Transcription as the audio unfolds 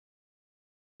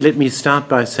Let me start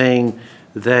by saying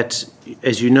that,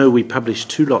 as you know, we publish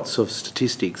two lots of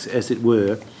statistics, as it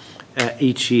were,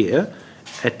 each year.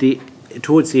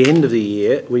 Towards the end of the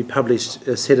year, we published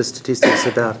a set of statistics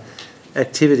about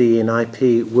activity in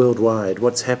IP worldwide,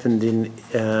 what's happened in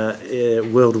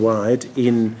worldwide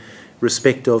in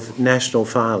respect of national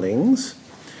filings.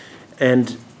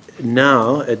 And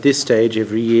now, at this stage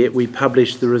every year, we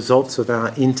publish the results of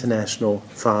our international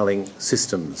filing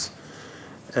systems.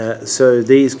 So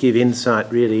these give insight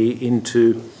really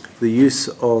into the use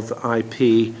of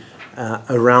IP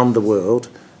around the world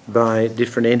by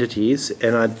different entities.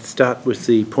 And I'd start with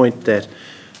the point that,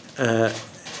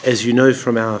 as you know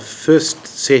from our first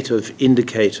set of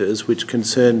indicators, which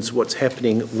concerns what's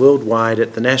happening worldwide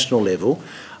at the national level,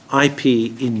 IP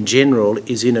in general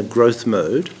is in a growth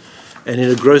mode, and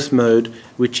in a growth mode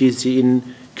which is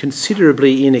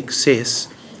considerably in excess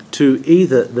to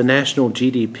either the national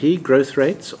GDP growth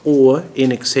rates or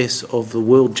in excess of the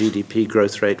world GDP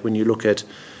growth rate when you look at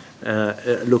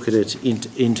it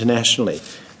internationally.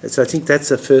 So I think that's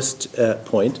a first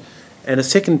point. And a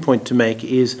second point to make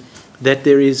is that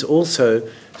there is also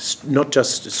not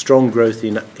just strong growth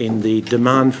in the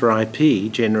demand for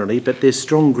IP generally, but there's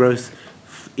strong growth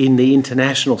in the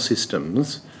international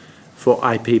systems for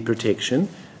IP protection,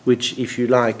 which, if you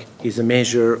like, is a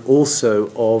measure also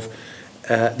of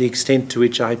the extent to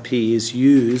which IP is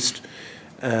used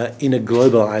in a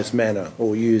globalized manner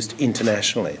or used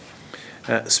internationally.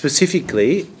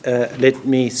 Specifically, let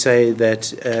me say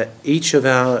that each of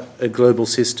our global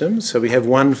systems, so we have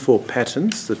one for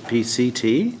patents, the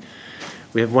PCT,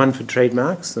 we have one for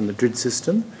trademarks, the Madrid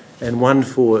system, and one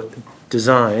for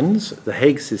designs, the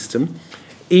Hague system.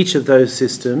 Each of those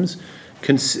systems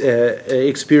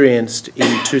experienced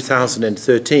in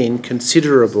 2013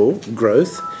 considerable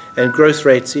growth, and growth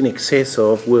rates in excess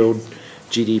of world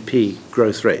GDP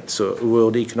growth rates or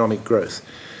world economic growth.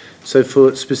 So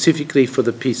specifically for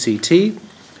the PCT,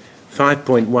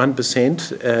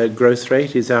 5.1% growth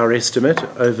rate is our estimate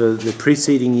over the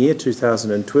preceding year,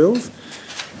 2012,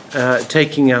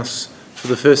 taking us for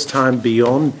the first time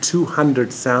beyond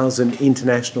 200,000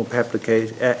 international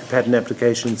patent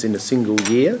applications in a single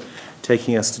year,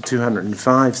 taking us to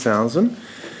 205,000.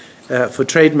 For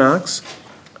trademarks,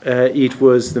 it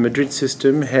was the Madrid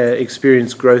system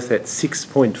experienced growth at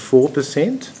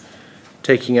 6.4%,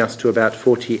 taking us to about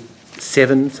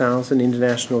 47,000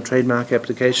 international trademark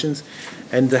applications.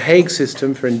 And the Hague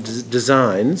system for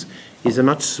designs is a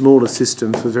much smaller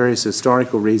system for various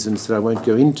historical reasons that I won't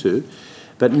go into,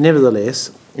 but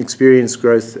nevertheless experienced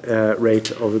growth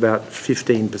rate of about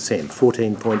 15%,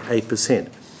 14.8%.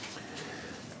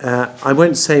 I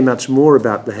won't say much more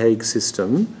about the Hague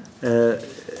system.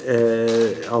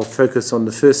 I'll focus on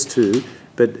the first two,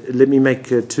 but let me make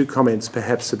two comments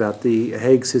perhaps about the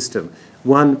Hague system.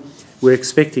 One, we're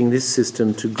expecting this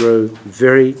system to grow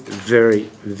very,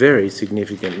 very, very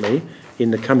significantly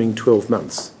in the coming 12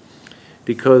 months,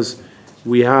 because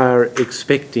we are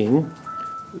expecting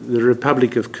the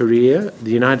Republic of Korea,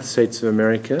 the United States of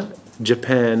America,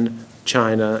 Japan,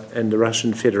 China, and the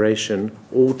Russian Federation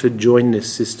all to join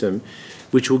this system,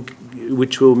 which will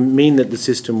mean that the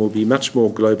system will be much more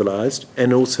globalized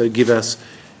and also give us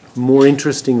more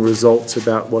interesting results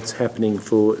about what's happening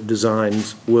for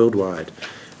designs worldwide.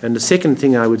 And the second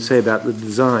thing I would say about the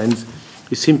designs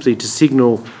is simply to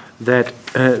signal that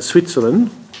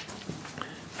Switzerland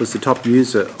was the top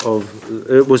user of,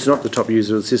 was not the top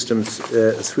user of the systems.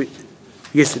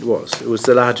 Yes, it was. It was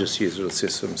the largest user of the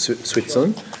system,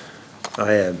 Switzerland.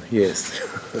 I am, yes.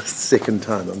 Second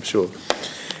time, I'm sure.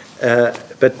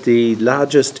 But the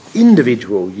largest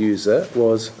individual user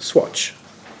was Swatch,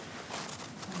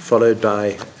 followed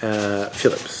by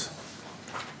Philips.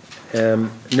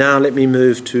 Now let me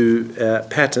move to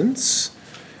patents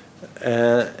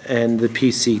and the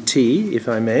PCT, if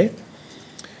I may.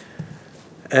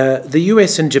 The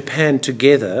US and Japan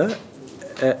together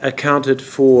accounted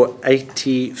for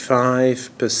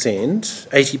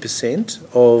 80%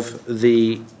 of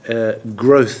the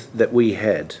growth that we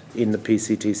had in the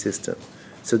PCT system.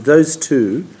 So those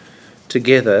two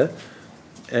together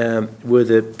were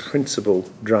the principal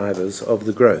drivers of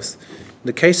the growth. In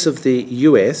the case of the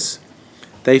US,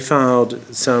 they filed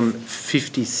some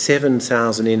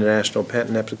 57,000 international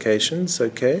patent applications,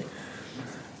 okay,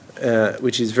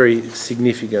 which is a very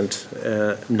significant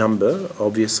number,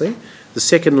 obviously. The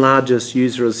second largest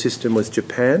user of the system was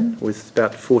Japan, with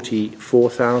about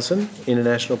 44,000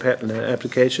 international patent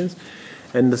applications.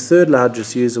 And the third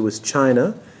largest user was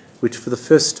China, which for the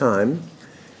first time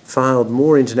filed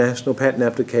more international patent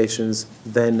applications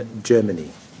than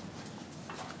Germany.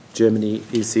 Germany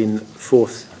is in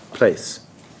fourth place.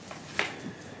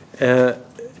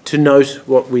 to note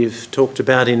what we've talked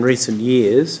about in recent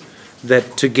years,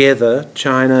 that together,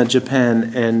 China,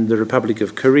 Japan and the Republic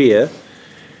of Korea,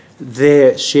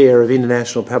 their share of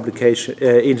international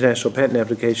patent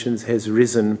applications has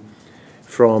risen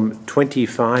from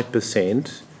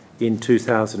 25% in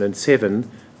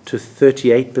 2007 to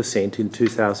 38% in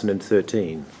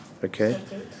 2013. Okay?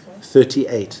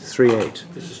 38.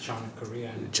 This is China,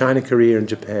 Korea. China, Korea and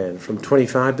Japan. From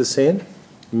 25%,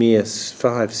 mere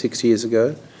 5-6 years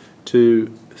ago, to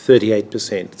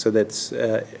 38%. So that's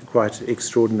quite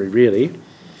extraordinary, really.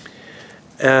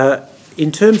 In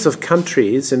terms of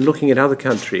countries and looking at other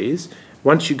countries,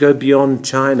 once you go beyond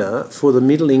China, for the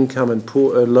middle income and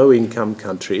low income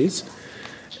countries,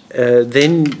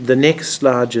 then the next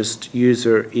largest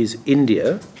user is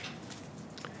India,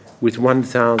 with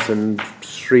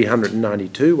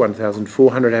 1,392,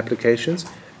 1,400 applications.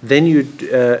 Then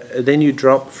you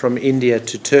drop from India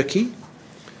to Turkey,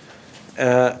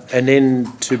 and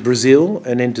then to Brazil,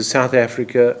 and then to South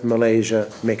Africa, Malaysia,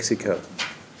 Mexico,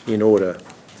 in order.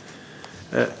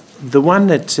 The one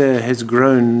that has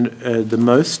grown the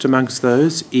most amongst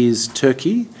those is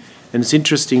Turkey. And it's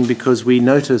interesting because we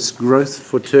notice growth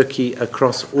for Turkey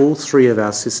across all three of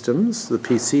our systems, the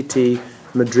PCT,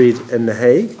 Madrid and The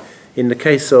Hague. In the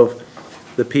case of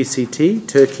the PCT,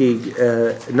 Turkey,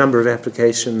 number of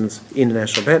applications,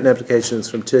 international patent applications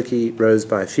from Turkey rose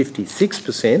by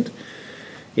 56%.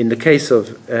 In the case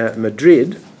of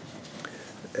Madrid,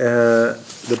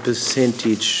 the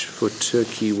percentage for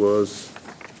Turkey was,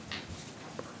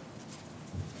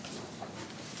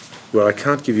 well, I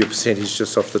can't give you a percentage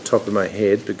just off the top of my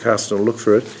head, but Carsten will look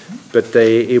for it. But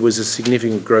it was a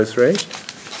significant growth rate.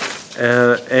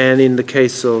 And in the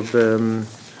case of The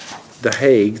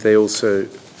Hague, they also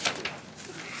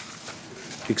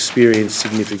experienced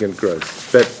significant growth.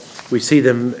 But we see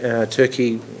them,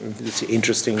 Turkey, it's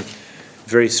interesting,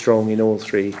 very strong in all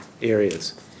three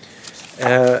areas.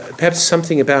 Perhaps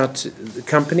something about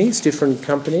companies, different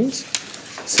companies.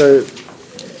 So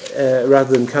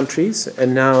rather than countries,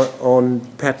 and now on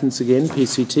patents again,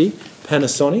 PCT,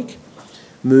 Panasonic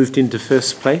moved into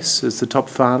first place as the top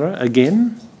filer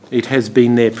again. It has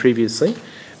been there previously,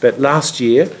 but last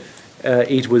year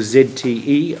it was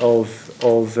ZTE of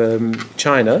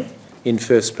China in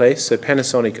first place, so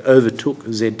Panasonic overtook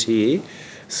ZTE.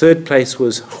 Third place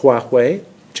was Huawei,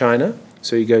 China,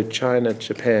 so you go China,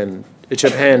 Japan,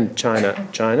 China,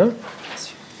 China.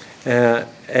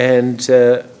 And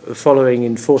following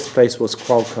in fourth place was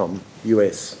Qualcomm,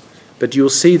 US. But you'll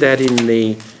see that in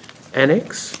the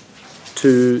annex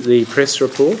to the press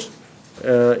report.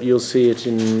 You'll see it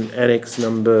in annex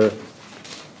number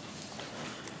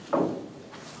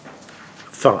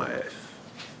 3.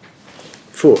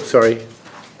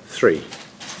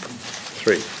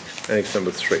 Annex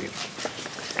number 3.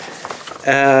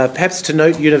 Perhaps to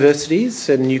note universities,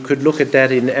 and you could look at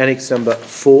that in annex number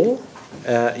 4.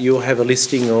 You'll have a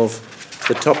listing of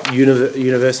the top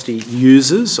university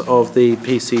users of the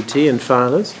PCT and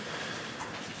filers.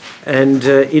 And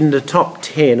in the top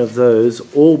 10 of those,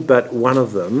 all but one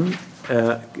of them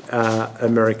are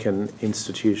American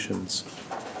institutions.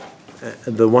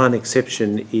 The one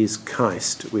exception is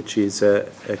KAIST, which is a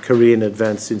Korean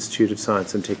Advanced Institute of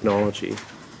Science and Technology.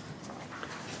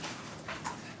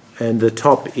 And the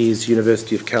top is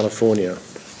University of California.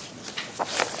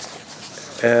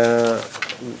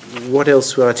 What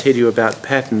else will I tell you about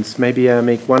patents? Maybe I'll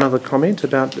make one other comment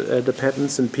about the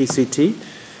patents and PCT,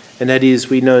 and that is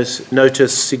we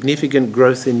notice significant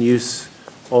growth in use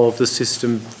of the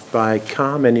system by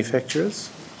car manufacturers.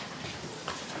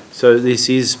 So this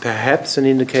is perhaps an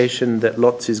indication that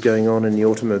lots is going on in the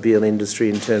automobile industry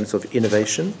in terms of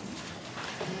innovation.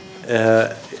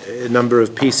 A number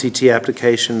of PCT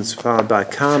applications filed by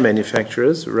car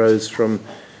manufacturers rose from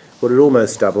what had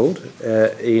almost doubled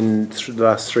in the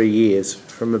last 3 years,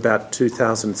 from about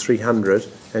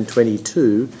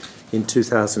 2,322 in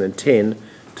 2010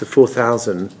 to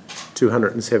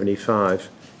 4,275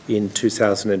 in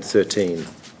 2013.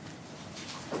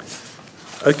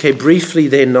 Okay, briefly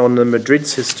then on the Madrid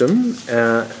system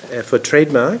for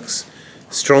trademarks,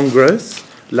 strong growth,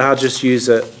 largest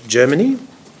user Germany,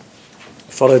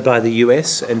 followed by the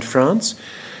US and France.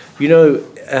 You know,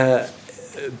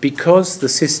 because the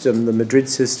system, the Madrid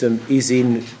system, is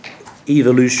in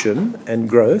evolution and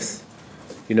growth,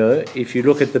 you know, if you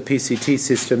look at the PCT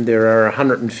system, there are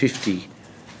 150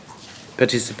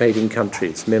 participating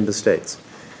countries, member states.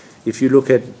 If you look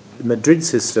at the Madrid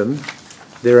system,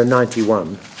 there are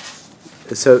 91.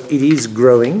 So it is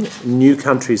growing. New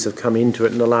countries have come into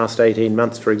it in the last 18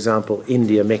 months, for example,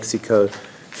 India, Mexico,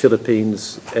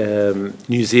 Philippines,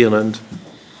 New Zealand.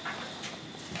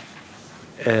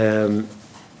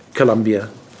 Colombia.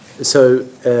 So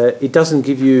it doesn't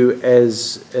give you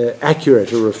as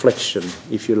accurate a reflection,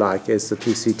 if you like, as the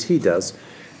PCT does.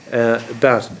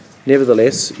 But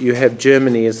nevertheless, you have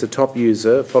Germany as the top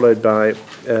user, followed by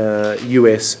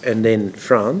US and then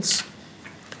France.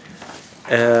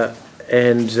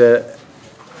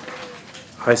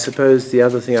 I suppose the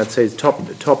other thing I'd say is top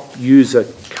user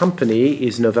company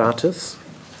is Novartis.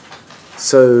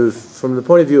 So from the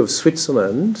point of view of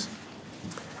Switzerland,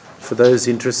 for those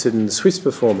interested in the Swiss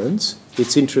performance,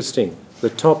 it's interesting. The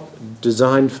top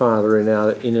design filer in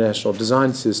our international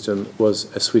design system was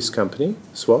a Swiss company,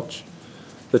 Swatch.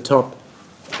 The top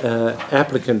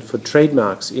applicant for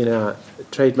trademarks in our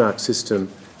trademark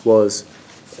system was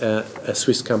a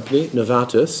Swiss company,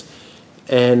 Novartis.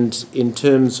 And in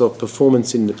terms of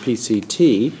performance in the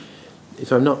PCT,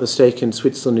 if I'm not mistaken,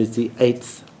 Switzerland is the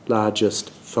 8th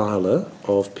largest filer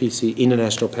of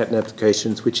international patent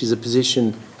applications, which is a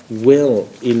position well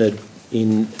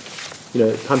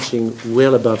punching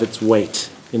well above its weight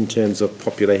in terms of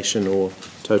population or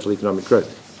total economic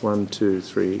growth. 1, 2,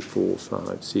 3, 4,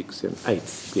 5, 6, 7,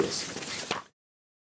 8th, yes.